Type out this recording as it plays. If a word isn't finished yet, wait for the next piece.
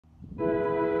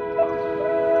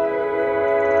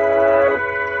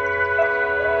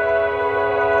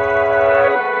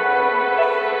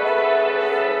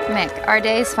Our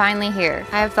day is finally here.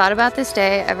 I have thought about this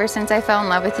day ever since I fell in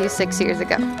love with you 6 years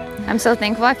ago. I'm so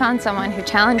thankful I found someone who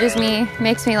challenges me,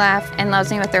 makes me laugh, and loves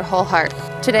me with their whole heart.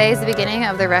 Today is the beginning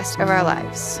of the rest of our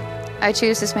lives. I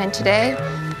choose to spend today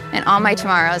and all my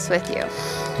tomorrows with you.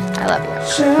 I love you.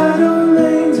 Shadow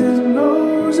lanes and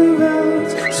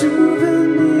Roosevelts,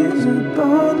 souvenirs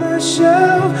upon the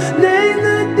shelf. Name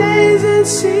the days and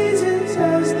seasons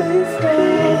as they fall.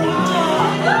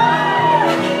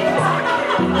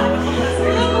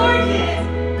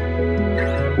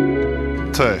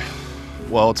 Tay,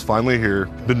 well, it's finally here.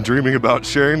 Been dreaming about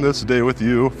sharing this day with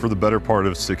you for the better part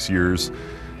of 6 years,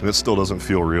 and it still doesn't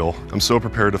feel real. I'm so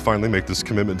prepared to finally make this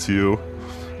commitment to you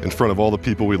in front of all the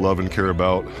people we love and care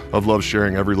about. I've loved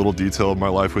sharing every little detail of my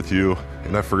life with you,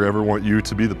 and I forever want you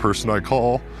to be the person I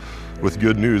call with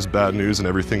good news, bad news, and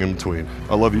everything in between.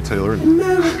 I love you, Taylor.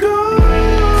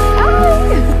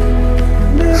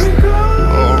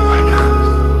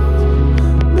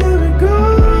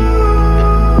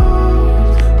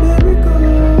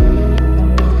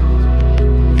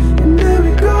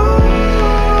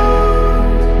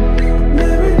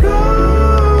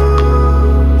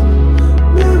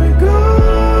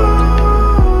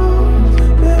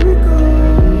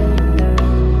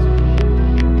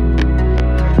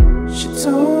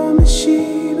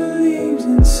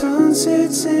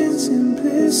 Sunsets and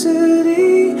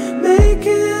simplicity,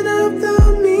 making up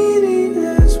the meaning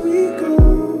as we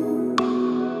go.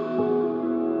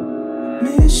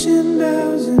 Mission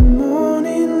bells and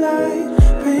morning light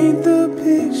paint the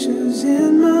pictures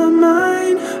in my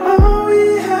mind. All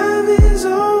we have is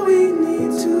all we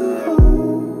need to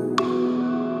hold.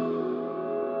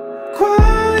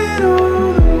 Quiet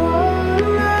on the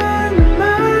waterline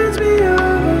reminds me of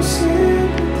our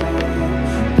simple time.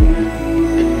 Beauty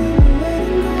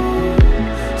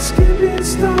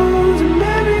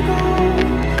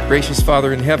Gracious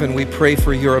Father in heaven, we pray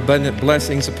for your abundant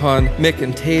blessings upon Mick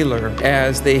and Taylor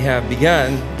as they have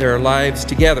begun their lives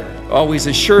together. Always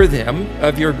assure them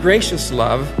of your gracious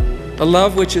love, a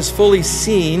love which is fully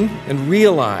seen and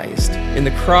realized in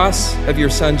the cross of your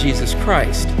Son, Jesus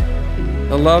Christ.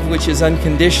 A love which is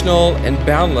unconditional and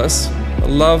boundless, a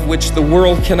love which the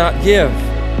world cannot give,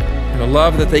 and a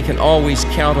love that they can always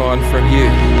count on from you.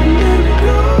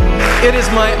 It is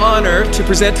my honor to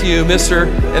present to you Mr.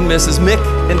 and Mrs. Mick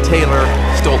and Taylor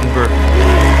Stoltenberg.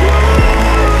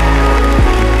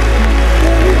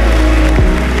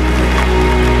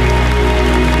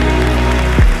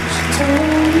 She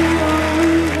told me all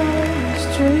we was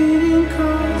trading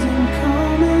cards and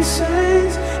common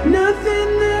sense. Nothing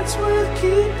that's worth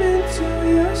keeping to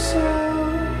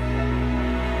yourself.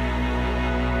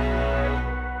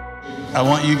 I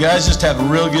want you guys just to have a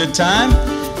real good time.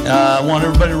 I want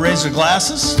everybody to raise their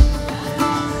glasses.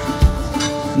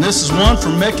 And this is one for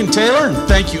Mick and Taylor, and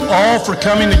thank you all for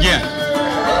coming again.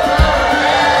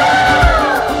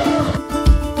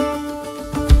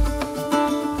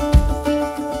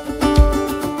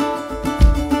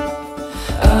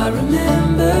 I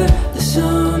remember the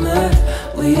summer,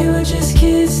 we were just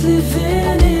kids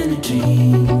living in a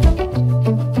dream.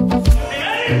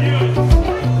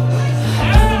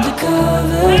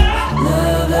 Undercover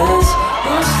lovers,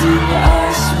 lost in your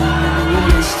eyes, swimming in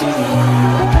mystery.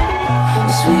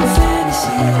 A sweet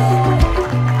fantasy,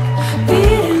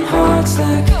 beating hearts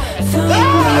like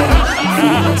thunder,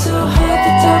 feeling so hot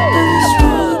the top of this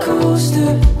roller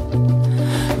coaster.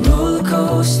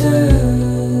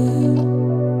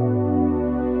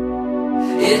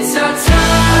 It's our time.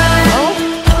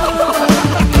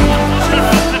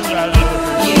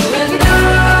 You and I.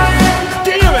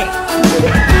 Damn it!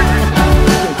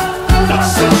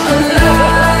 So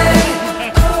alive.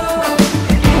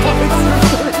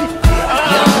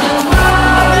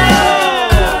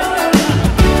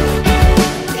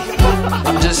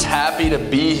 I'm just happy to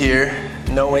be here,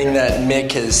 knowing that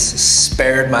Mick has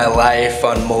spared my life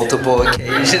on multiple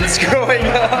occasions growing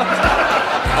up.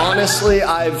 Honestly,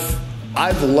 I've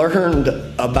learned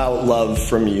about love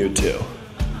from you two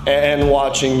and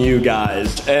watching you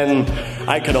guys, and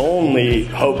I could only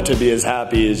hope to be as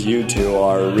happy as you two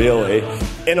are, really.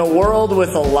 In a world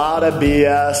with a lot of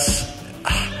BS,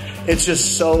 it's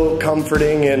just so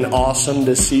comforting and awesome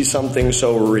to see something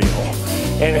so real,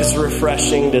 and it's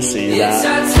refreshing to see that.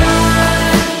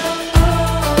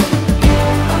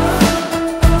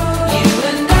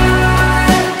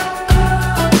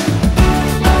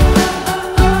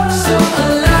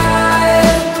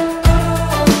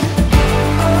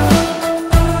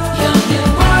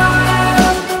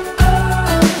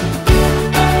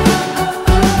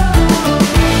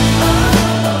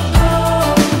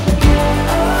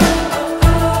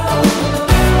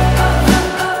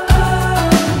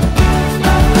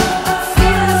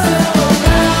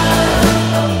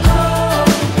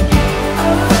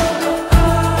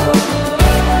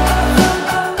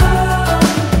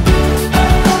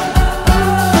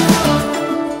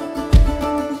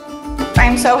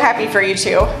 so happy for you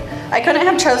two. I couldn't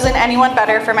have chosen anyone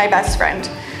better for my best friend.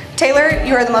 Taylor,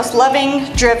 you are the most loving,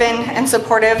 driven, and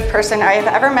supportive person I have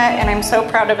ever met, and I'm so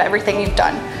proud of everything you've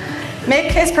done.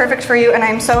 Mick is perfect for you, and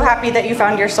I'm so happy that you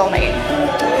found your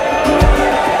soulmate.